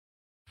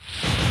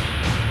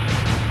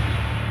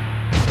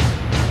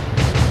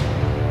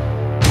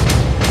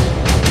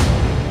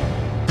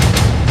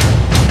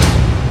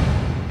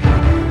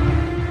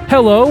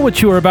Hello,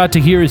 what you are about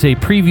to hear is a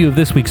preview of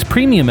this week's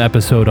premium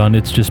episode on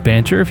It's Just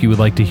Banter. If you would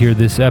like to hear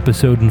this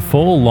episode in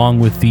full, along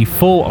with the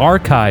full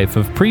archive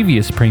of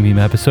previous premium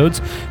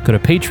episodes, go to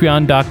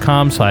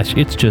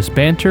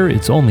patreon.com/itsjustbanter.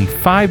 It's only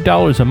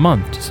 $5 a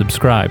month to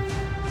subscribe.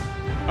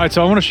 All right,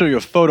 so I want to show you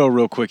a photo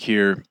real quick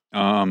here.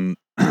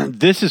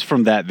 This is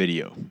from that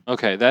video.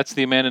 Okay, that's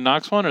the Amanda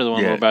Knox one, or the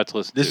one we're about to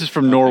listen to? This is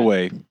from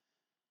Norway.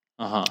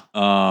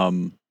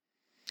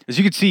 As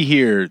you can see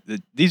here,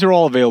 these are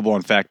all available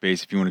on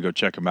FactBase if you want to go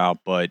check them out,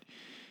 but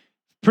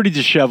pretty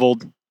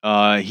disheveled.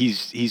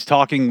 He's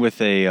talking with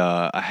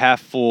a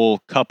half-full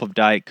cup of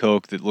Diet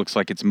Coke that looks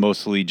like it's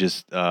mostly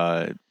just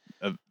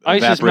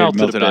evaporated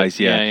melted ice.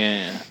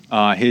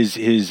 Yeah.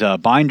 His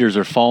binders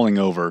are falling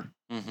over.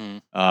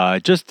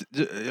 Just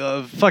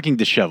fucking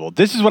disheveled.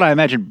 This is what I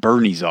imagine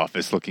Bernie's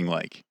office looking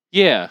like.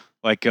 Yeah.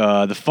 Like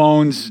the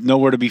phone's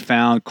nowhere to be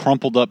found,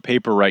 crumpled up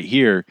paper right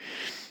here.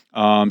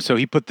 So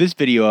he put this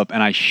video up,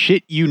 and I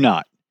shit you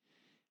not,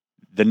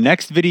 the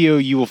next video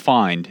you will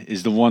find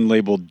is the one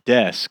labeled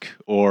Desk,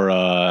 or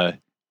I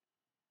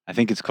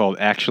think it's called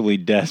Actually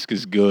Desk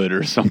is Good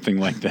or something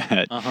like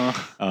that.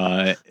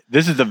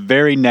 This is the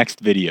very next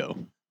video.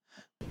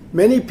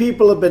 Many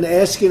people have been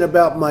asking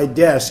about my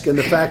desk and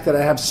the fact that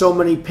I have so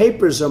many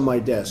papers on my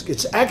desk.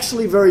 It's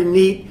actually very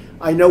neat.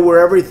 I know where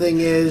everything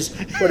is,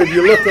 but if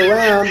you look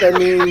around, I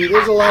mean,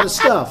 there's a lot of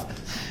stuff.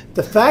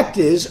 The fact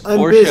is,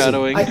 I'm busy.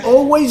 I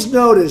always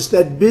notice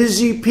that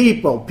busy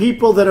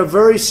people that are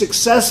very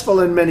successful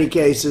in many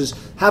cases,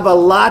 have a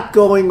lot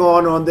going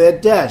on their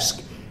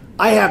desk.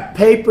 I have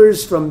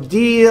papers from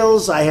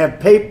deals. I have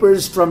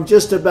papers from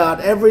just about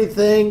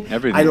everything.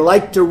 I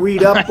like to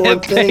read up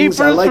on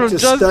things. I like to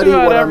study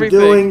what I'm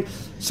doing.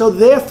 So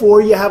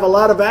therefore, you have a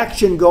lot of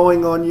action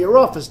going on in your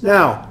office.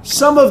 Now,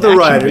 some of the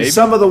writers,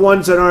 some of the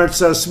ones that aren't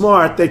so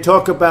smart, they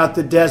talk about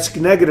the desk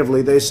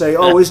negatively. They say,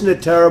 oh, isn't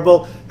it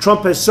terrible?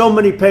 Trump has so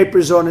many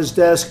papers on his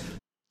desk.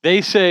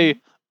 They say,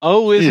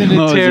 oh, isn't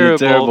it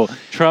terrible?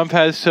 Trump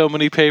has so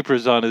many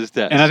papers on his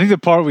desk. And I think the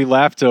part we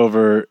laughed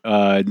over, we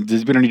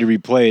don't need to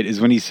replay it,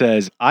 is when he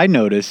says, I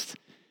noticed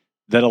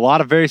that a lot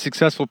of very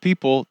successful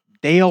people,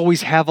 they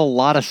always have a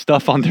lot of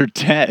stuff on their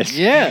desk.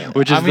 Yeah.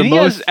 Which is he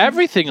has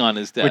everything on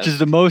his desk. Which is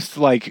the most,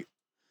 like,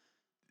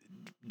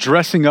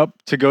 dressing up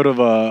to go to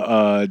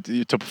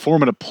to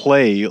perform at a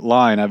play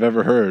line I've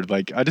ever heard.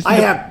 Like, I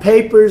have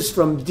papers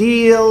from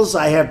deals.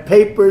 I have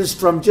papers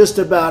from just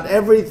about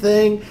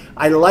everything.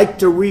 I like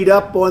to read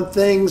up on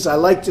things. I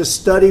like to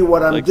study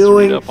what I'm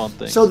doing.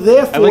 So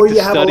therefore, you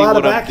have a lot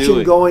of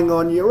action going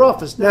on in your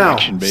office. Now,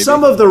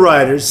 some of the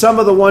writers, some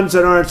of the ones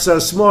that aren't so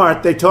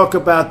smart, they talk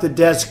about the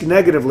desk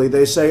negatively.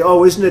 They say,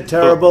 oh, isn't it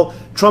terrible?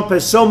 Trump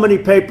has so many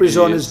papers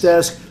on his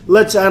desk.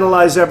 Let's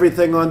analyze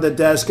everything on the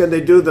desk. And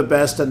they do the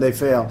best and they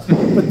fail.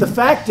 But the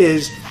fact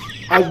is,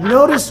 I've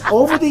noticed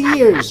over the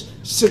years,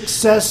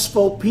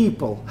 successful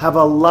people have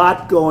a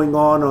lot going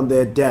on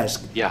their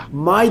desk. Yeah.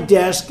 My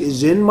desk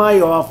is in my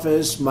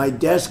office. My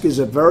desk is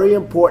a very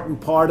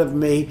important part of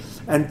me.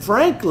 And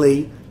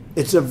frankly,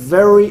 it's a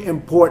very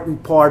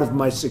important part of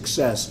my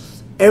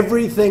success.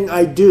 Everything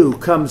I do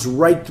comes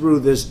right through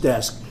this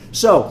desk.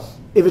 So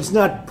if it's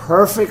not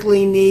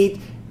perfectly neat,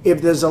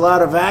 if there's a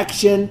lot of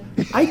action,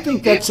 I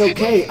think that's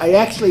okay. I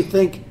actually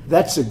think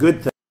that's a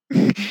good thing.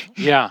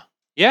 Yeah.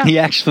 Yeah. He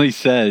actually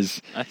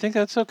says, I think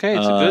that's okay.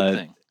 It's a good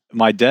thing.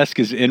 My desk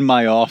is in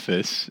my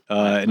office.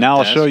 Now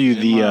I'll show you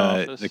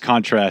the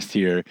contrast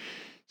here.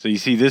 So you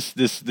see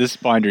this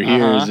binder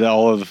here is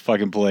all over the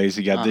fucking place.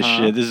 You got this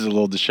shit. This is a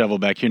little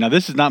disheveled back here. Now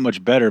this is not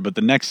much better, but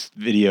the next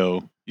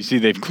video, you see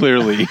they've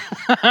clearly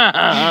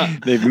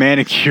they've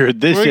manicured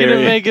this area. We're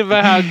gonna make it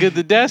about how good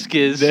the desk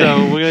is.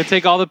 So we're gonna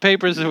take all the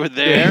papers that were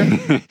there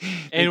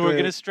and we're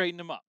gonna straighten them up.